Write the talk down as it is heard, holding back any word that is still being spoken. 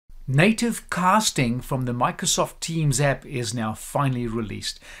Native casting from the Microsoft Teams app is now finally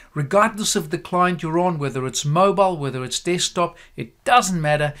released. Regardless of the client you're on, whether it's mobile, whether it's desktop, it doesn't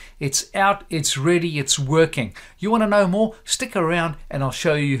matter. It's out, it's ready, it's working. You want to know more? Stick around and I'll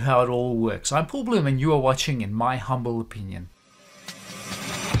show you how it all works. I'm Paul Bloom and you are watching In My Humble Opinion.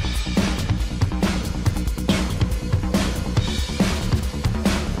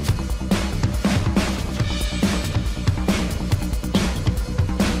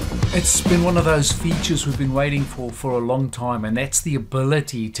 It's been one of those features we've been waiting for a long time, and that's the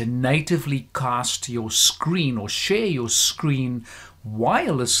ability to natively cast your screen or share your screen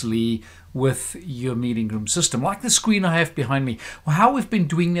wirelessly with your meeting room system, like the screen I have behind me. Well, how we've been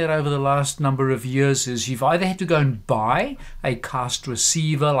doing that over the last number of years is you've either had to go and buy a cast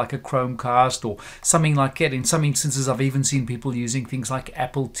receiver like a Chromecast or something like that. In some instances, I've even seen people using things like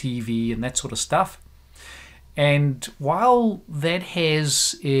Apple TV and that sort of stuff. And while that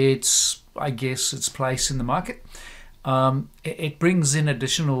has its place in the market, it brings in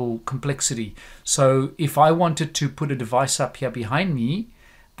additional complexity. So if I wanted to put a device up here behind me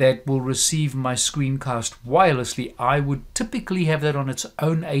that will receive my screencast wirelessly, I would typically have that on its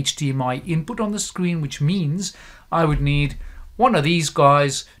own HDMI input on the screen, which means I would need one of these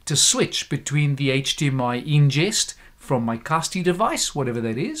guys to switch between the HDMI ingest from my casty device, whatever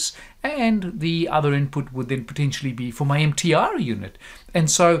that is, and the other input would then potentially be for my MTR unit.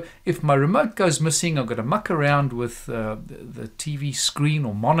 And so if my remote goes missing, I've got to muck around with the TV screen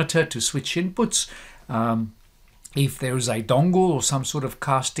or monitor to switch inputs. If there is a dongle or some sort of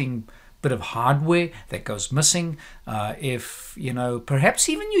casting bit of hardware that goes missing, if perhaps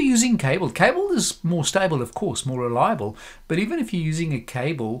even you're using cable is more stable, of course, more reliable, but even if you're using a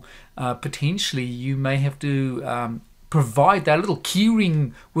cable, potentially you may have to provide that little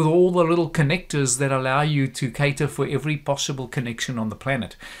keyring with all the little connectors that allow you to cater for every possible connection on the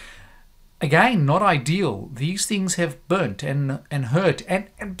planet. Again, not ideal. These things have burnt and hurt,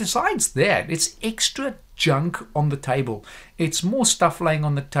 and besides that, it's extra junk on the table. It's more stuff laying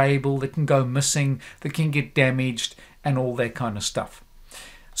on the table that can go missing, that can get damaged, and all that kind of stuff.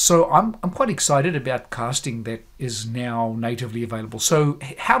 So I'm quite excited about casting that is now natively available. So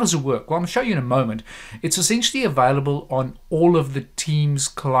how does it work? Well, I'm going to show you in a moment. It's essentially available on all of the Teams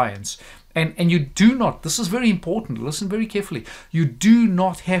clients. And you do not, this is very important, listen very carefully, you do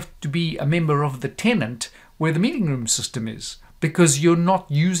not have to be a member of the tenant where the meeting room system is, because you're not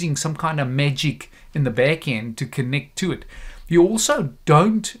using some kind of magic in the back end to connect to it. You also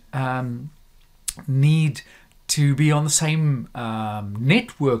don't need to be on the same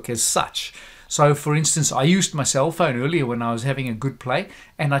network as such. So for instance, I used my cell phone earlier when I was having a good play,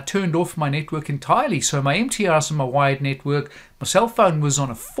 and I turned off my network entirely. So my MTR's on my wired network, my cell phone was on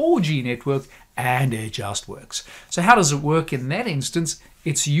a 4G network, and it just works. So how does it work in that instance?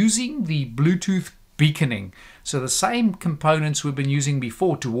 It's using the Bluetooth beaconing. So the same components we've been using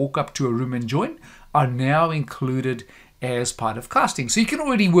before to walk up to a room and join are now included as part of casting. So you can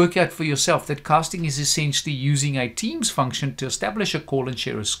already work out for yourself that casting is essentially using a Teams function to establish a call and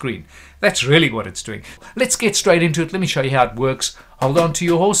share a screen. That's really what it's doing. Let's get straight into it. Let me show you how it works. Hold on to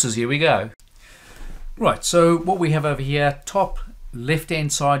your horses. Here we go. Right, so what we have over here, top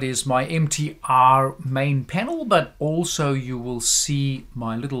left-hand side is my MTR main panel, but also you will see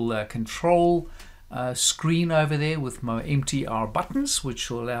my little control screen over there with my MTR buttons,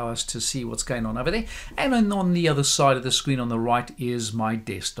 which will allow us to see what's going on over there. And then on the other side of the screen on the right is my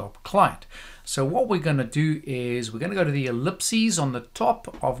desktop client. So what we're going to do is we're going to go to the ellipses on the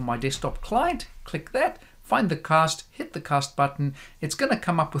top of my desktop client, click that, find the cast, hit the cast button. It's going to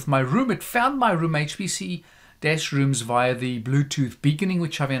come up with my room. It found my room HPC rooms via the Bluetooth beaconing,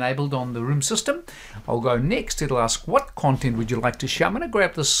 which I've enabled on the room system. I'll go next. It'll ask, what content would you like to share? I'm going to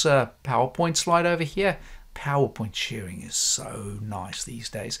grab this PowerPoint slide over here. PowerPoint sharing is so nice these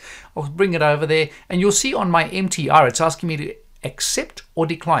days. I'll bring it over there, and you'll see on my MTR, it's asking me to accept or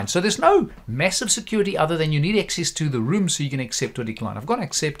decline. So there's no massive security other than you need access to the room so you can accept or decline. I've gone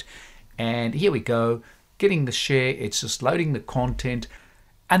accept, and here we go. Getting the share. It's just loading the content,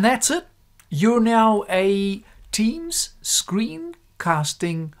 and that's it. You're now a Teams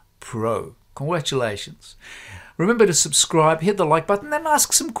Screencasting Pro. Congratulations. Remember to subscribe, hit the like button, and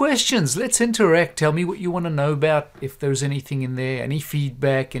ask some questions. Let's interact. Tell me what you want to know about, if there's anything in there, any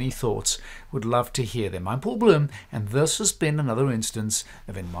feedback, any thoughts. Would love to hear them. I'm Paul Bloom, and this has been another instance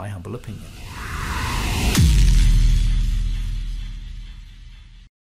of In My Humble Opinion.